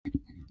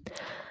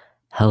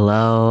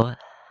Hello,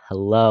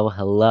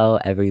 hello,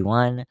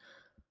 everyone.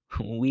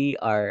 We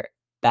are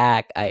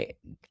back.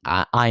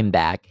 I'm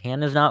back.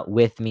 Hannah's not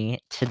with me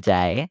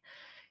today.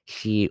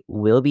 She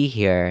will be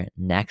here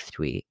next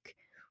week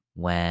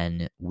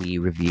when we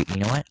review. You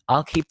know what?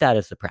 I'll keep that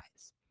a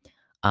surprise.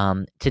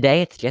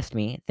 Today it's just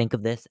me. Think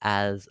of this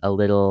as a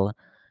little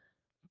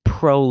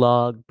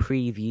prologue,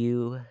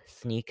 preview,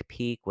 sneak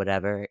peek,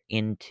 whatever,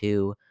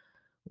 into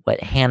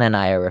what Hannah and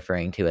I are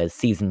referring to as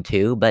season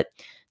 2, but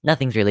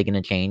nothing's really going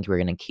to change. We're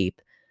going to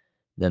keep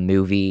the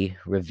movie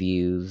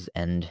reviews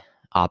and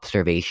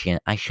observation.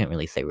 I shouldn't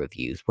really say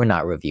reviews. We're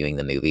not reviewing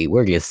the movie.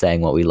 We're just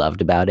saying what we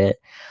loved about it.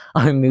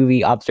 Our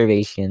movie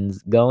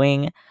observations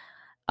going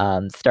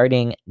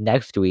starting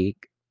next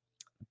week.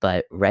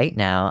 But right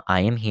now,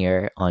 I am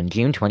here on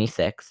June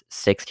 26th,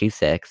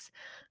 626,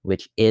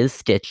 which is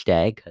Stitch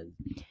Day. Because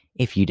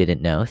if you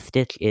didn't know,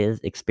 Stitch is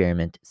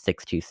Experiment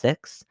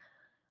 626.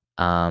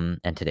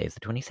 And today's the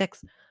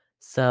 26th.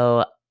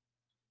 So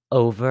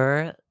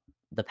over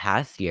the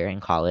past year in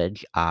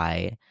college,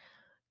 I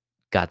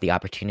got the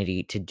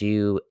opportunity to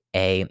do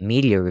a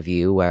media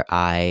review where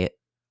I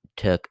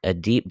took a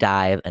deep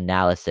dive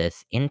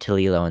analysis into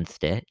Lilo and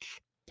Stitch.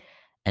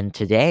 And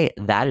today,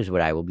 that is what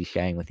I will be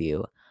sharing with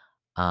you.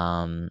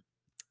 Um,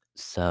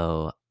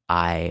 so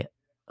I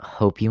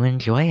hope you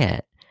enjoy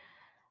it.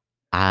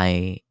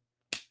 I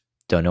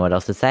don't know what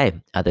else to say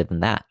other than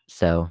that.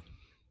 So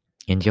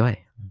enjoy.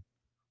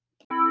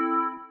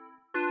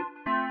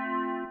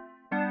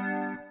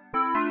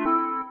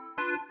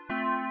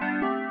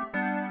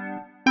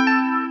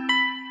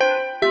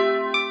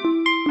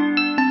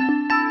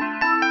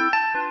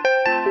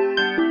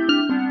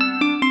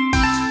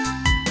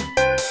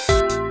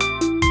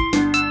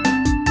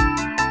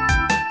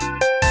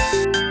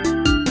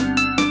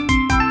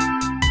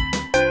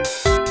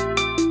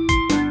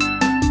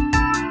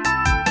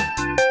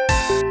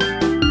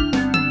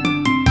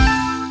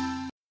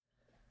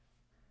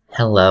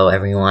 Hello,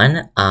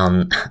 everyone.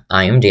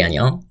 I am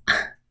Daniel.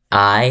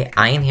 I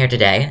am here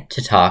today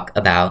to talk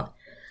about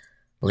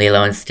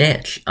Lilo and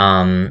Stitch.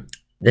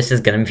 This is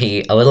going to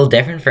be a little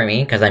different for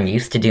me because I'm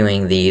used to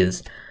doing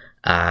these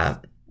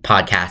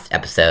podcast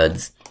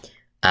episodes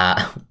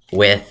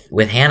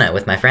with Hannah,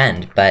 with my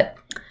friend. But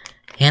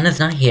Hannah's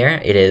not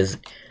here. It is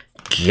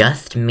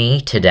just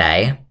me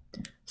today.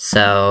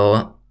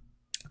 So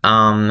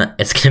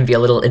it's going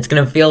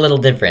to feel a little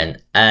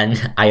different,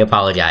 and I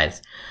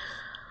apologize.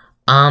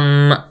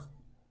 Well,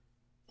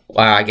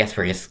 I guess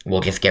we'll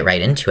just get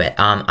right into it.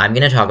 I'm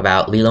gonna talk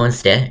about Lilo and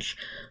Stitch.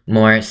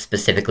 More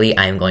specifically,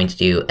 I'm going to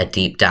do a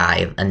deep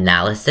dive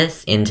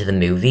analysis into the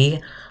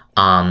movie.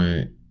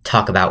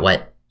 Talk about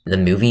what the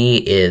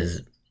movie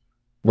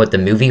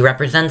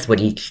represents, what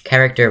each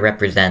character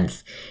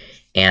represents,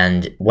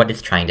 and what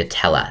it's trying to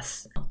tell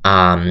us.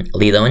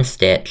 Lilo and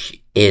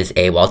Stitch is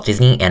a Walt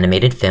Disney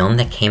animated film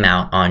that came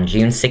out on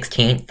June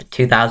 16th,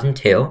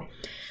 2002.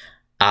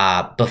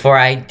 Before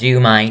I do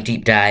my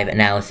deep dive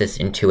analysis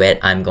into it,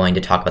 I'm going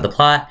to talk about the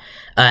plot.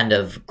 And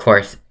of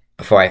course,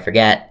 before I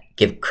forget,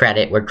 give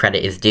credit where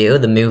credit is due.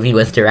 The movie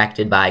was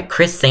directed by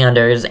Chris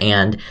Sanders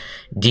and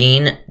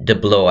Dean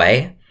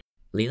DeBlois.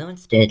 Lilo and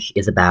Stitch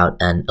is about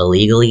an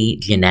illegally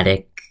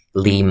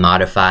genetically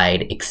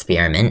modified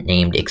experiment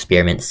named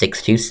Experiment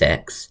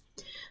 626,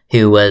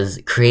 who was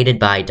created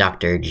by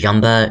Dr.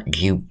 Jumba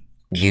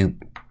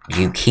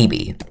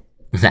Jookiba.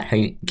 Is that how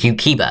you...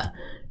 Jookiba.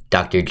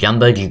 Dr.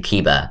 Jumba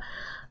Jookiba.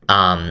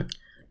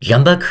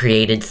 Jumba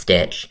created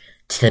Stitch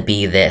to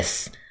be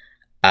this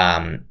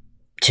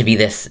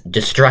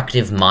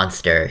destructive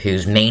monster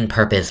whose main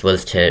purpose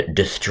was to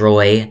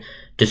destroy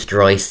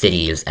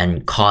cities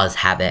and cause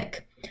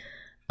havoc.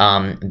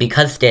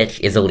 Because Stitch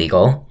is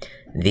illegal,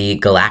 the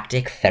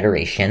Galactic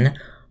Federation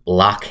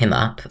lock him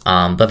up.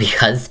 But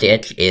because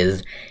Stitch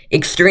is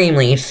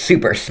extremely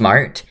super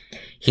smart,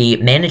 he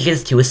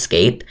manages to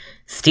escape,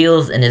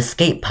 steals an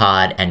escape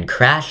pod, and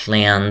crash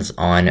lands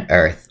on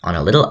Earth on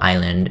a little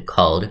island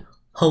called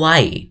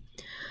Hawaii.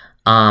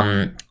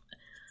 On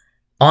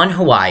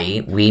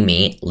Hawaii, we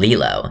meet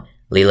Lilo.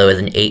 Lilo is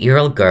an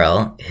 8-year-old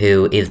girl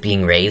who is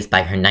being raised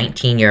by her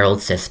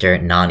 19-year-old sister,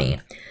 Nani.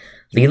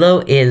 Lilo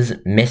is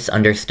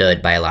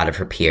misunderstood by a lot of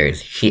her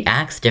peers. She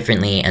acts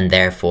differently, and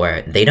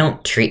therefore, they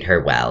don't treat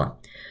her well.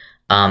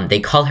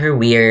 They call her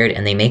weird,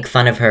 and they make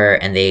fun of her,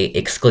 and they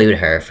exclude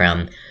her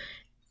from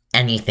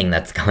anything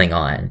that's going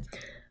on.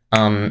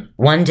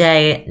 One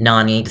day,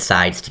 Nani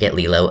decides to get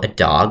Lilo a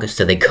dog,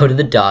 so they go to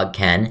the dog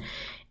ken,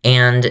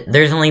 and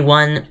there's only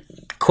one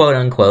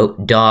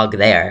quote-unquote dog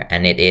there,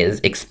 and it is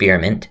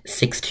Experiment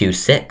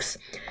 626,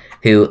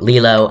 who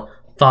Lilo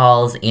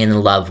falls in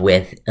love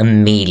with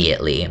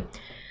immediately.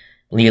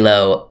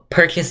 Lilo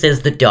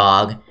purchases the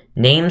dog,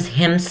 names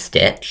him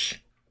Stitch,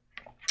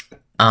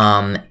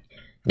 and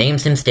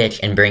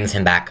brings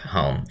him back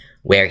home,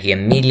 where he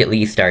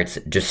immediately starts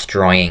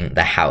destroying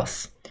the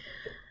house.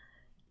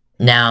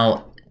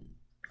 Now,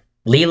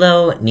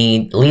 Lilo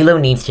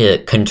needs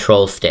to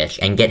control Stitch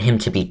and get him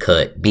to be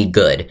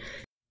good.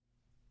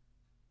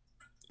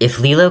 If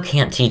Lilo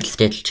can't teach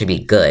Stitch to be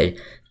good,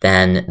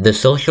 then the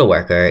social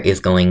worker is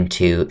going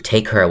to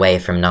take her away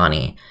from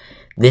Nani.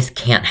 This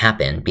can't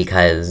happen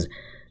because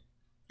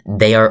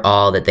they are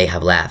all that they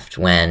have left.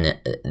 When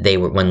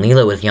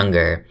Lilo was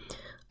younger,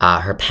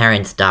 her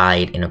parents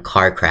died in a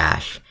car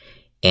crash,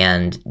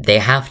 and they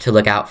have to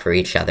look out for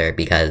each other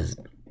because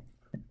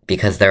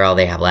they're all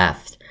they have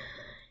left.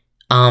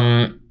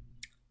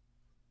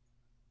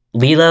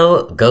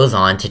 Lilo goes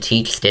on to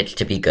teach Stitch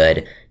to be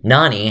good.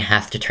 Nani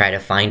has to try to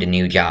find a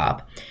new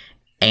job.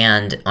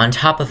 And on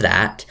top of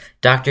that,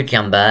 Dr.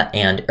 Jumba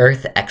and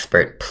Earth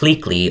expert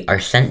Pleakley are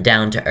sent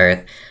down to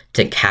Earth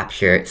to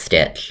capture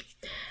Stitch.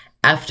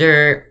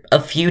 After a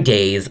few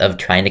days of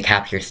trying to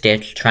capture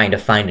Stitch, trying to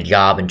find a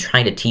job, and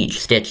trying to teach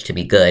Stitch to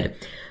be good,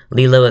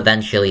 Lilo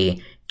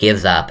eventually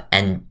gives up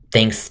and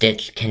thinks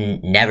Stitch can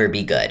never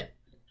be good.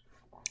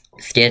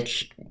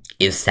 Stitch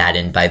is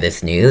saddened by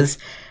this news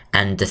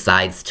and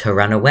decides to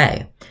run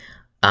away.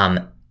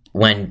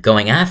 When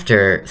going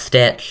after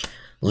Stitch,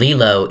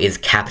 Lilo is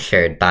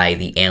captured by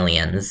the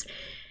aliens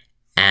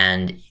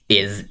and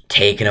is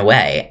taken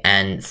away,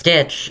 and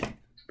Stitch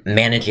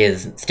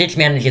manages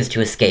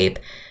to escape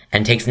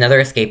and takes another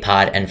escape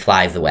pod and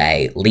flies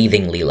away,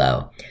 leaving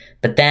Lilo.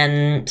 But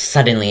then,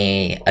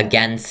 suddenly,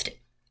 against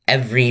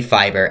every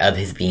fiber of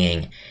his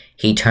being,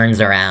 he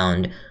turns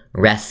around,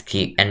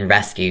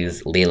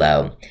 rescues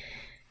Lilo.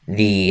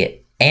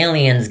 The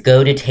aliens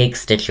go to take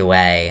Stitch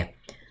away,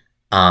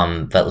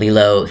 but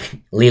Lilo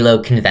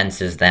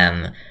convinces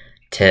them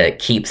to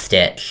keep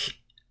Stitch.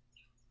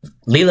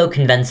 Lilo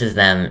convinces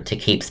them to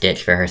keep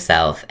Stitch for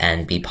herself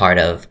and be part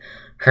of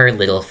her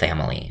little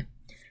family.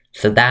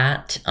 So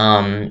that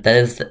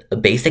is a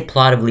basic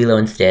plot of Lilo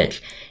and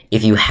Stitch.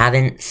 If you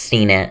haven't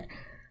seen it,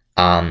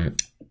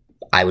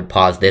 I would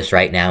pause this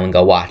right now and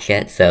go watch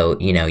it, so,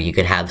 you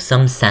could have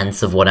some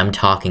sense of what I'm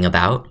talking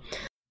about.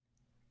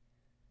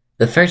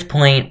 The first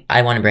point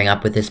I want to bring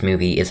up with this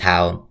movie is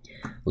how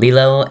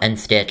Lilo and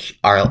Stitch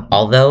are,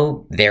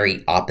 although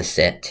very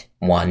opposite,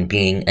 one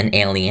being an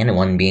alien and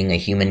one being a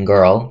human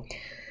girl,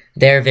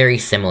 they're very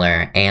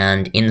similar,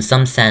 and in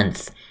some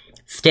sense,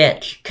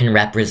 Stitch can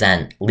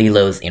represent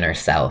Lilo's inner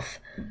self.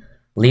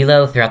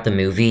 Lilo, throughout the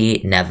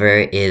movie, never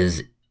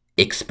is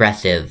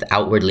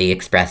outwardly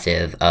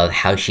expressive of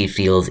how she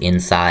feels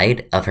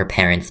inside of her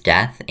parents'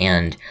 death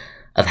and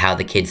of how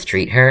the kids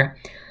treat her.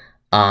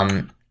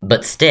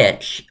 But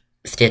Stitch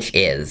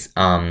is.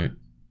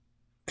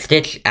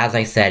 Stitch, as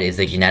I said, is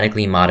a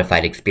genetically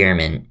modified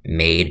experiment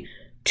made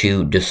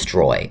to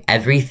destroy.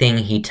 Everything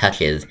he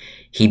touches,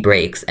 he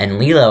breaks, and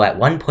Lilo, at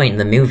one point in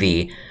the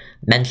movie,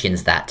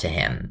 mentions that to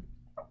him.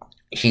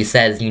 She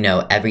says,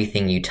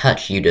 everything you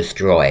touch, you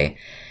destroy.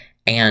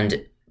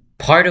 And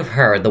part of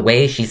her, the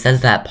way she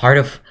says that, part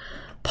of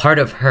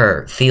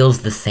her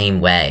feels the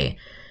same way.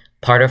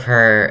 Part of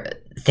her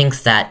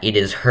thinks that it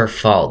is her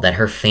fault, that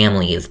her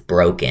family is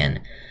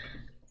broken.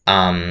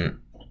 And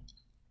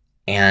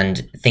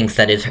thinks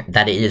that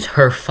it is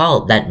her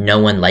fault that no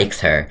one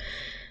likes her.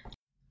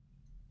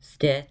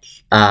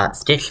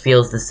 Stitch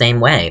feels the same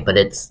way, but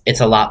it's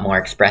a lot more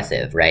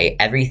expressive, right?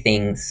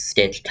 Everything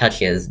Stitch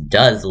touches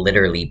does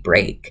literally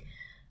break.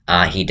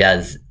 He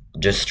does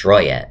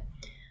destroy it.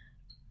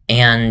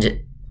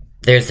 And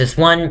there's this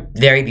one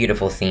very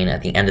beautiful scene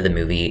at the end of the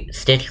movie.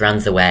 Stitch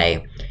runs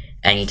away,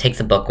 and he takes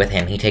a book with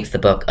him. He takes the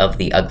book of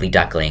the Ugly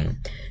Duckling,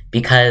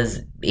 because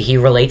he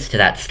relates to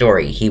that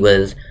story. He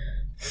was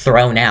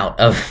thrown out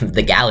of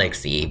the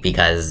galaxy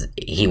because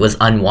he was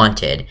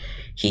unwanted.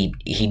 He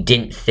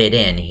didn't fit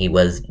in. He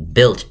was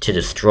built to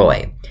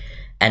destroy.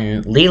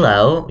 And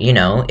Lilo,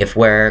 if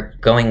we're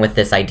going with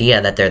this idea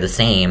that they're the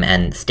same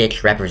and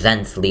Stitch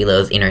represents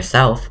Lilo's inner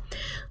self,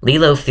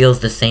 Lilo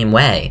feels the same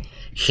way.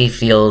 She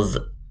feels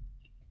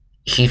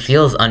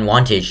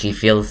unwanted. She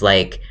feels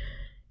like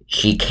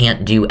she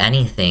can't do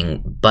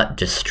anything but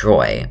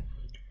destroy.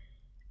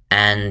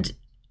 And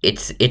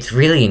it's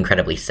really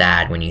incredibly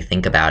sad when you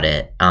think about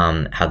it,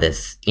 how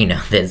this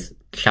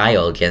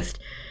child just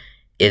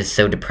is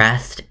so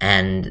depressed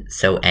and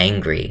so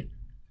angry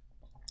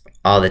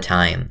all the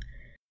time.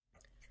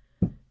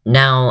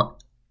 Now,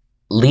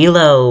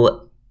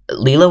 Lilo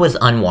is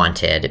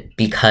unwanted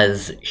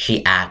because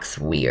she acts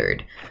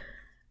weird.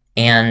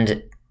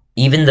 And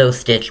even though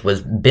Stitch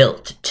was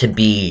built to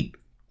be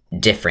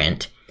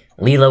different,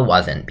 Lilo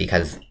wasn't,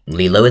 because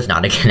Lilo is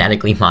not a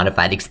genetically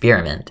modified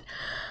experiment.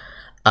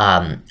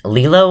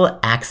 Lilo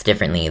acts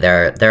differently.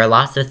 There are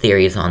lots of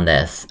theories on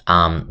this.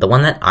 The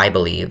one that I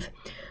believe,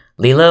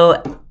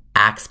 Lilo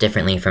acts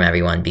differently from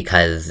everyone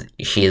because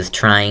she is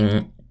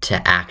trying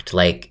to act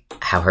like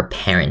how her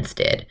parents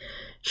did.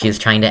 She is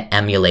trying to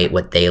emulate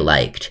what they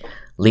liked.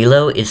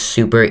 Lilo is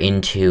super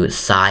into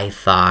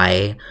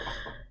sci-fi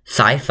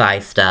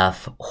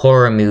stuff,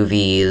 horror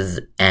movies,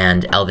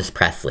 and Elvis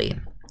Presley.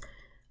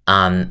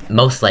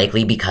 Most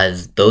likely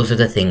because those are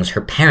the things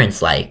her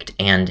parents liked,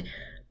 and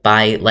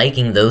by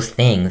liking those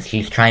things,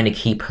 she's trying to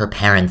keep her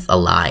parents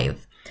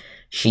alive.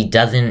 She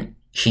doesn't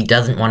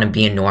want to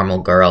be a normal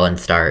girl and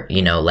start,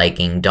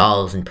 liking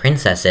dolls and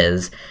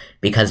princesses,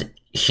 because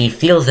she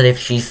feels that if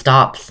she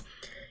stops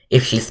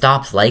if she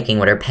stops liking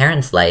what her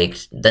parents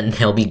liked, then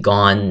they'll be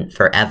gone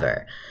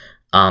forever.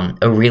 A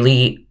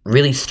really,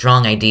 really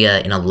strong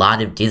idea in a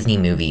lot of Disney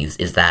movies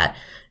is that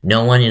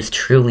no one is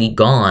truly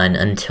gone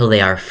until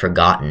they are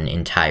forgotten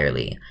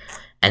entirely.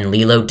 And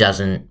Lilo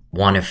doesn't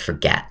want to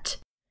forget.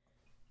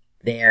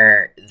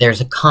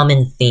 There's a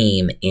common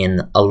theme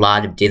in a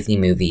lot of Disney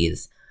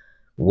movies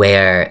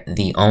where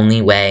the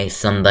only way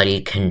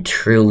somebody can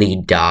truly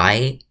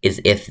die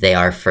is if they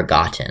are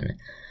forgotten.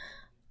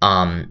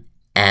 And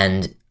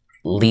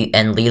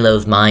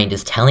Lilo's mind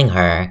is telling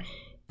her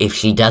if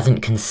she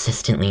doesn't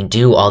consistently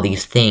do all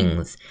these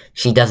things,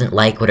 she doesn't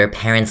like what her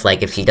parents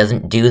like, if she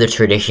doesn't do the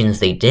traditions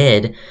they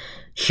did,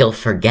 she'll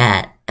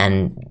forget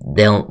and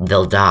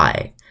they'll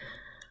die.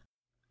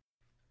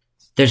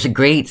 There's a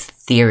great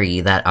theory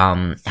that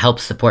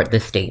helps support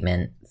this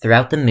statement.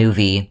 Throughout the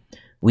movie,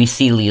 we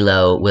see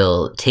Lilo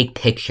will take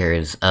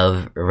pictures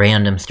of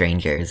random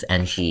strangers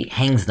and she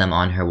hangs them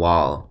on her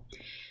wall.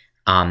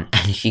 And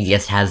she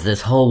just has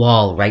this whole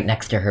wall right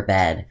next to her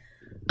bed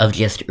of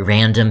just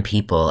random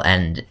people,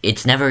 and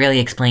it's never really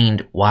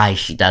explained why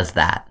she does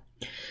that.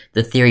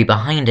 The theory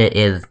behind it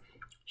is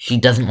she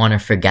doesn't want to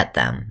forget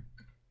them.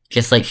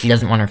 Just like she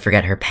doesn't want to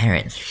forget her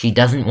parents. She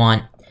doesn't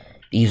want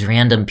these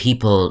random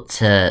people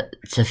to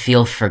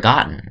feel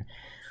forgotten.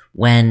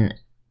 When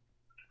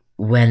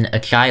a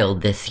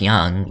child this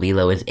young,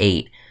 Lilo is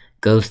 8,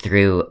 goes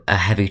through a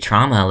heavy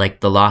trauma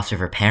like the loss of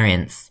her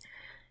parents,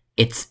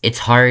 it's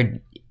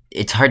hard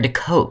to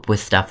cope with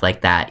stuff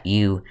like that.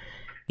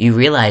 You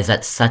realize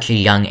at such a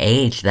young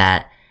age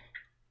that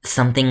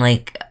something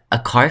like a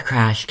car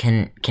crash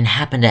can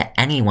happen to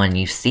anyone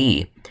you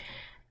see.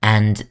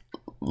 And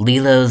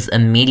Lilo's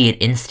immediate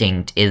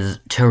instinct is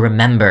to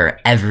remember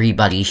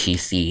everybody she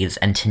sees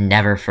and to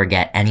never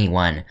forget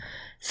anyone,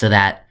 so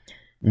that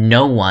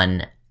no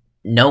one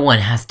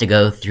has to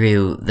go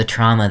through the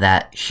trauma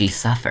that she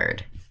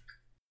suffered.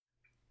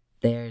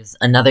 There's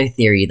another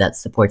theory that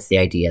supports the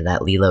idea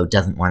that Lilo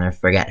doesn't want to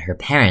forget her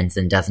parents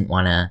and doesn't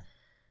want to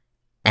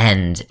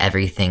end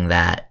everything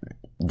that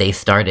they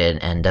started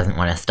and doesn't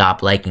want to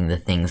stop liking the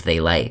things they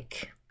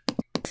like.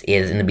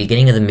 Is in the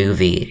beginning of the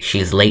movie,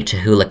 she's late to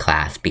hula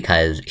class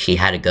because she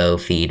had to go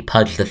feed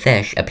Pudge the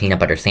fish a peanut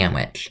butter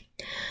sandwich.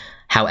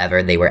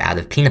 However, they were out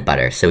of peanut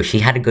butter, so she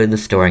had to go to the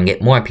store and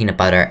get more peanut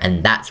butter,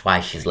 and that's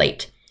why she's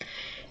late.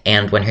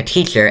 And when her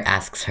teacher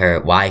asks her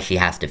why she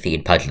has to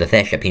feed Pudge the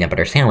fish a peanut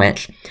butter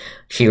sandwich,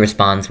 she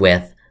responds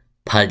with,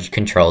 "Pudge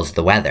controls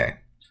the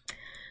weather."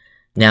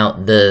 Now,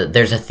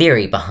 there's a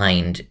theory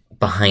behind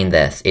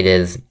this. It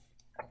is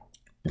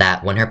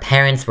that when her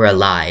parents were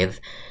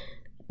alive,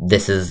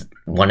 this is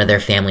one of their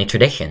family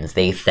traditions.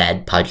 They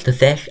fed Pudge the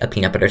fish a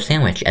peanut butter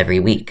sandwich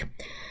every week.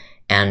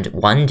 And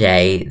one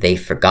day they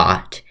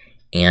forgot,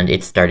 and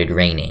it started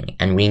raining.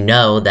 And we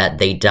know that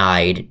they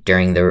died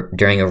during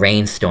a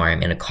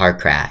rainstorm in a car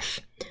crash.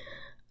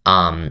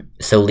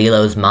 So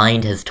Lilo's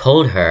mind has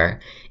told her,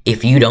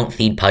 if you don't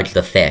feed Pudge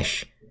the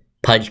fish,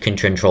 Pudge can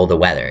control the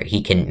weather.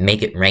 He can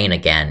make it rain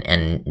again,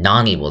 and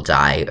Nani will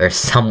die, or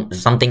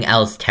something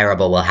else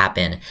terrible will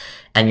happen,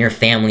 and your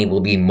family will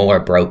be more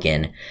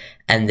broken.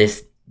 And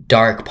this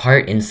dark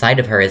part inside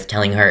of her is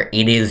telling her,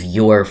 it is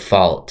your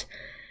fault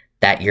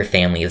that your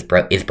family is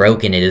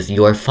broken. It is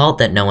your fault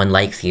that no one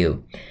likes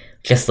you.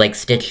 Just like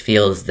Stitch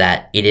feels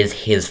that it is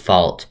his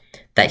fault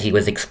that he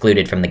was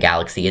excluded from the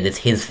galaxy. It is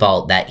his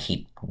fault that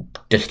he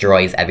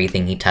destroys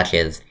everything he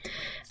touches.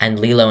 And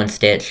Lilo and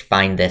Stitch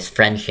find this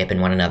friendship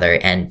in one another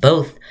and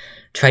both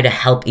try to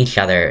help each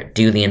other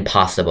do the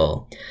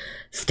impossible.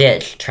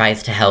 Stitch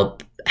tries to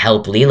help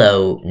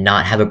Lilo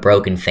not have a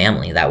broken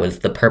family. That was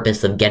the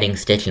purpose of getting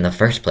Stitch in the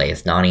first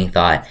place. Nani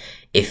thought,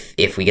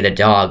 if we get a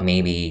dog,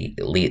 maybe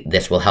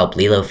this will help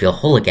Lilo feel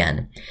whole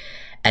again.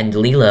 And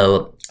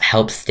Lilo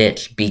helps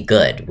Stitch be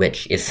good,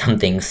 which is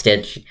something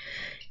Stitch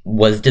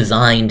was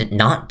designed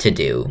not to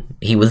do.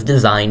 He was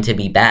designed to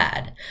be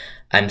bad.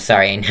 I'm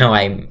sorry, I know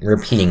I'm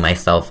repeating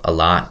myself a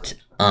lot.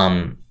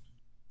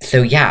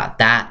 So yeah,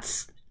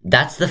 that's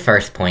the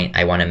first point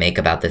I want to make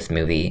about this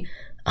movie.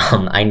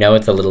 I know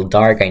it's a little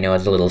dark, I know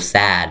it's a little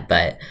sad,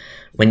 but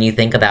when you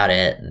think about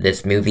it,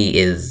 this movie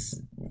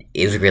is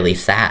really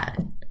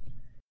sad.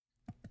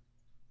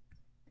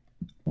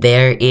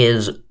 There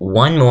is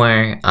one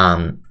more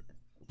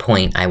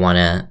point I want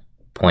to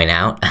point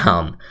out.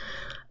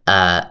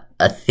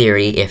 A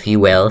theory, if you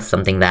will,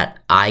 something that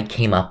I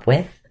came up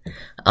with.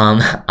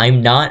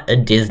 I'm not a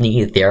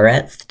Disney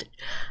theorist.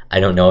 I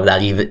don't know if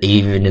that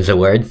even is a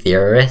word,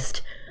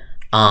 theorist.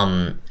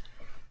 I'm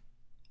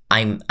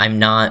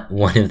not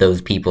one of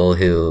those people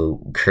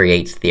who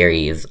creates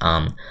theories,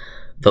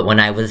 but when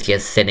I was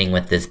just sitting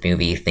with this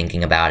movie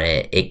thinking about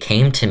it, it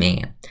came to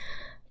me.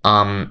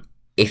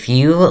 If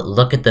you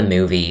look at the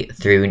movie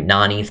through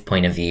Nani's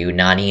point of view,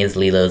 Nani is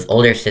Lilo's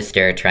older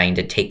sister trying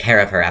to take care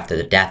of her after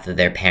the death of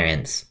their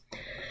parents.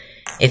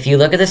 If you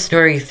look at the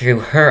story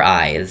through her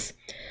eyes,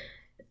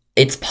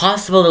 it's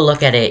possible to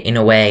look at it in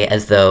a way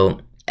as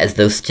though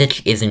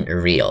Stitch isn't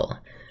real.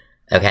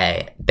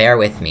 Okay, bear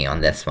with me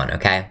on this one,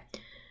 okay?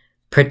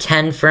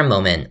 Pretend for a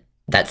moment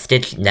that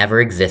Stitch never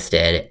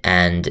existed,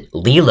 and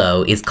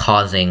Lilo is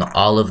causing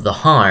all of the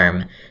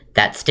harm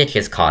that Stitch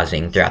is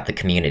causing throughout the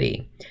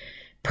community.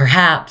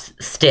 Perhaps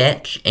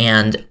Stitch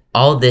and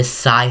all this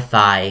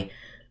sci-fi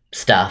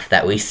stuff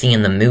that we see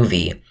in the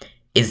movie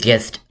is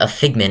just a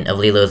figment of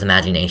Lilo's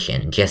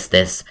imagination, just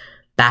this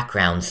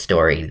background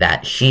story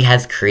that she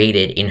has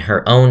created in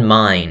her own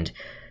mind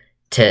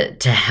to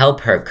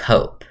help her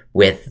cope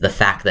with the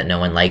fact that no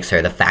one likes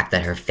her, the fact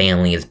that her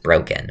family is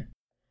broken.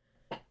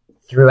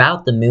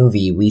 Throughout the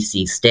movie, we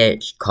see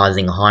Stitch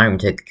causing harm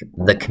to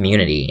the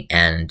community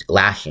and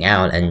lashing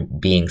out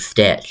and being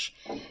Stitch.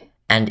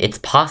 And it's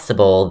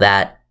possible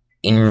that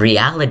in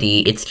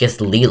reality, it's just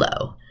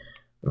Lilo,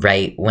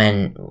 right?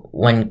 When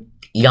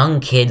young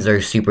kids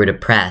are super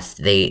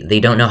depressed, they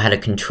don't know how to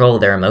control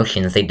their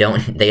emotions.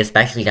 They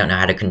especially don't know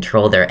how to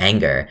control their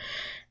anger.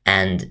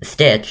 And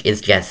Stitch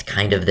is just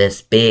kind of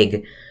this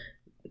big,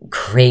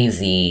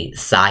 crazy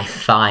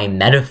sci-fi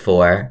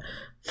metaphor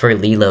for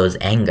Lilo's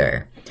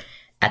anger.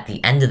 At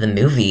the end of the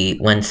movie,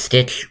 when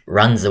Stitch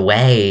runs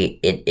away,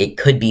 it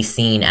could be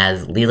seen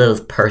as Lilo's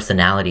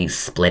personality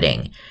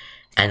splitting,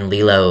 and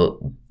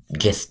Lilo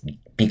just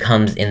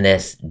becomes in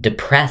this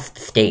depressed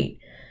state,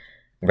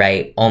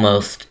 right?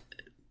 Almost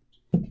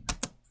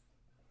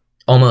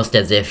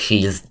as if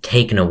she's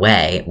taken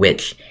away,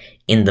 which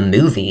in the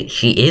movie,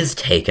 she is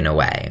taken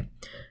away.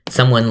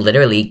 Someone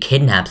literally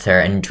kidnaps her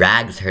and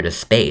drags her to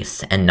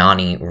space, and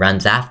Nani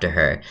runs after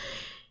her.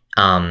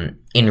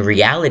 In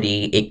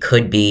reality, it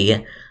could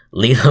be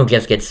Lilo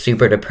just gets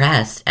super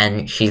depressed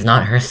and she's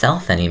not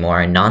herself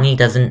anymore, and Nani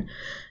doesn't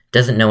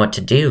know what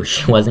to do.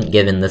 She wasn't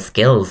given the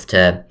skills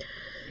to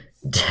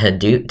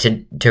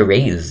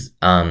raise,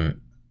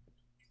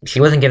 she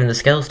wasn't given the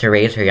skills to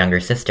raise her younger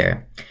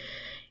sister.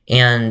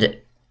 And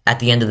at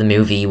the end of the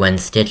movie, when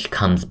Stitch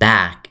comes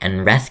back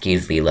and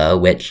rescues Lilo,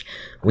 which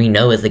we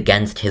know is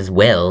against his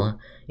will,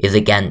 is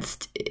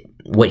against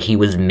what he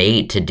was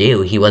made to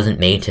do. He wasn't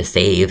made to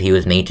save, he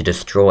was made to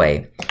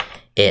destroy.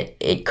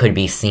 It could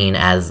be seen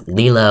as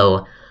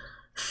Lilo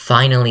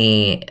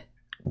finally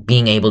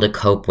being able to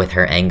cope with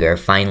her anger,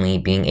 finally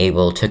being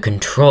able to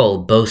control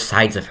both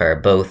sides of her,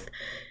 both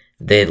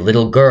the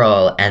little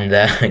girl and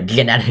the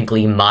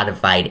genetically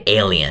modified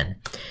alien.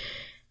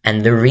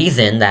 And the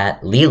reason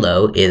that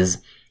Lilo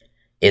is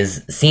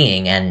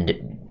seeing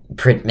and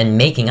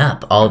making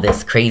up all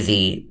this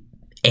crazy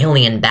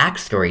alien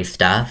backstory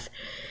stuff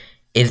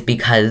is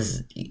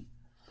because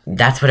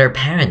that's what her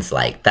parents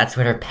like. That's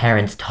what her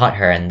parents taught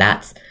her, and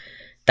that's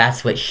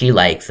what she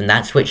likes, and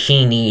that's what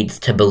she needs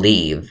to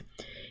believe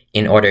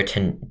in order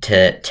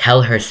to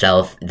tell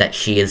herself that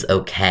she is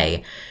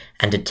okay,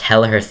 and to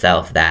tell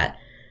herself that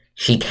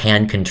she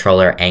can control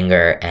her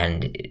anger,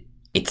 and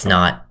it's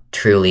not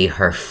truly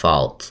her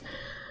fault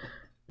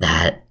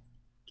that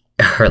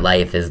her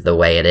life is the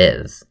way it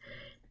is.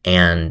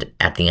 And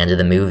at the end of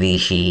the movie,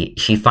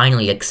 she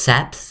finally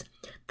accepts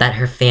that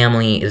her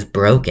family is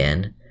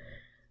broken,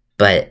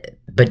 but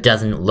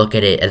doesn't look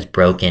at it as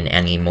broken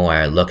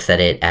anymore. Looks at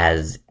it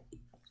as,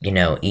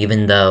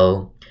 even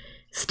though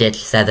Stitch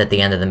says at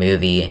the end of the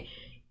movie,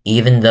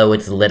 even though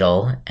it's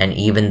little and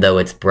even though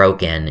it's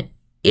broken,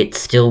 it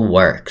still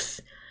works.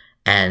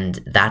 And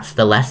that's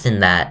the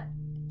lesson that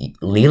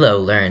Lilo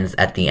learns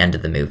at the end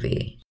of the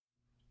movie.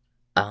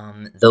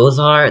 Those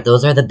are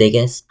the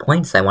biggest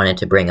points I wanted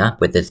to bring up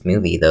with this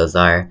movie. Those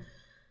are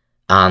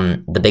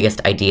the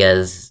biggest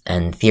ideas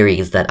and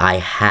theories that I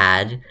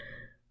had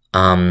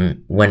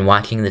when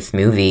watching this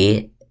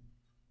movie.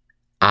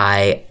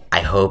 I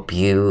hope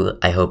you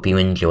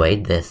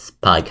enjoyed this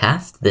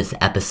podcast, this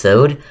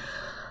episode.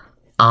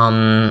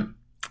 And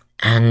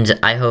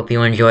I hope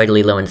you enjoyed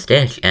Lilo and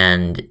Stitch.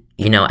 And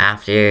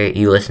after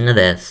you listen to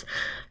this,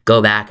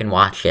 go back and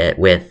watch it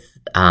with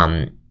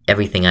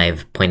everything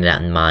I've pointed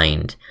out in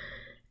mind,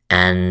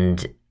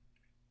 and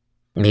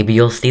maybe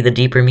you'll see the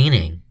deeper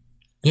meaning.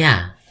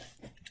 Yeah.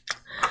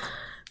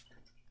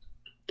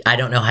 I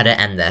don't know how to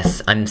end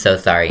this. I'm so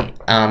sorry.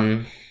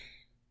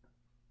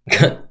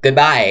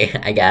 Goodbye,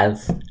 I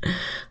guess.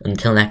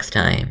 Until next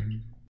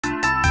time.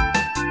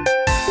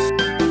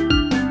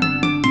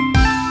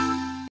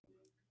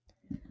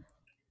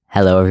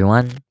 Hello,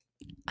 everyone.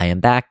 I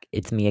am back.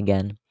 It's me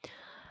again.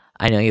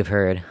 I know you've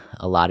heard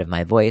a lot of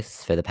my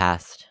voice for the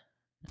past,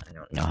 I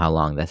don't know how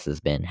long this has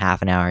been,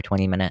 half an hour,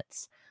 20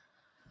 minutes.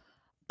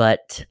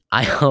 But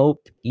I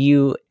hope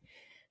you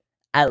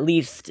at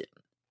least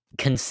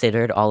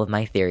considered all of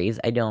my theories.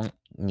 I don't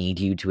need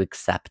you to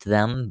accept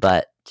them,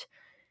 but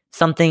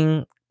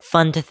something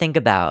fun to think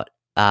about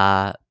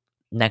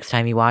next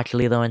time you watch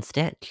Lilo and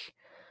Stitch.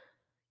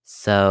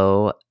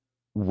 So,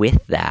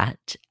 with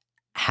that,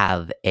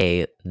 have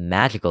a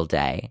magical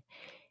day,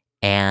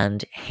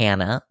 and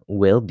Hannah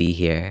will be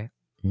here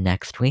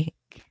next week.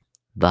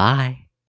 Bye.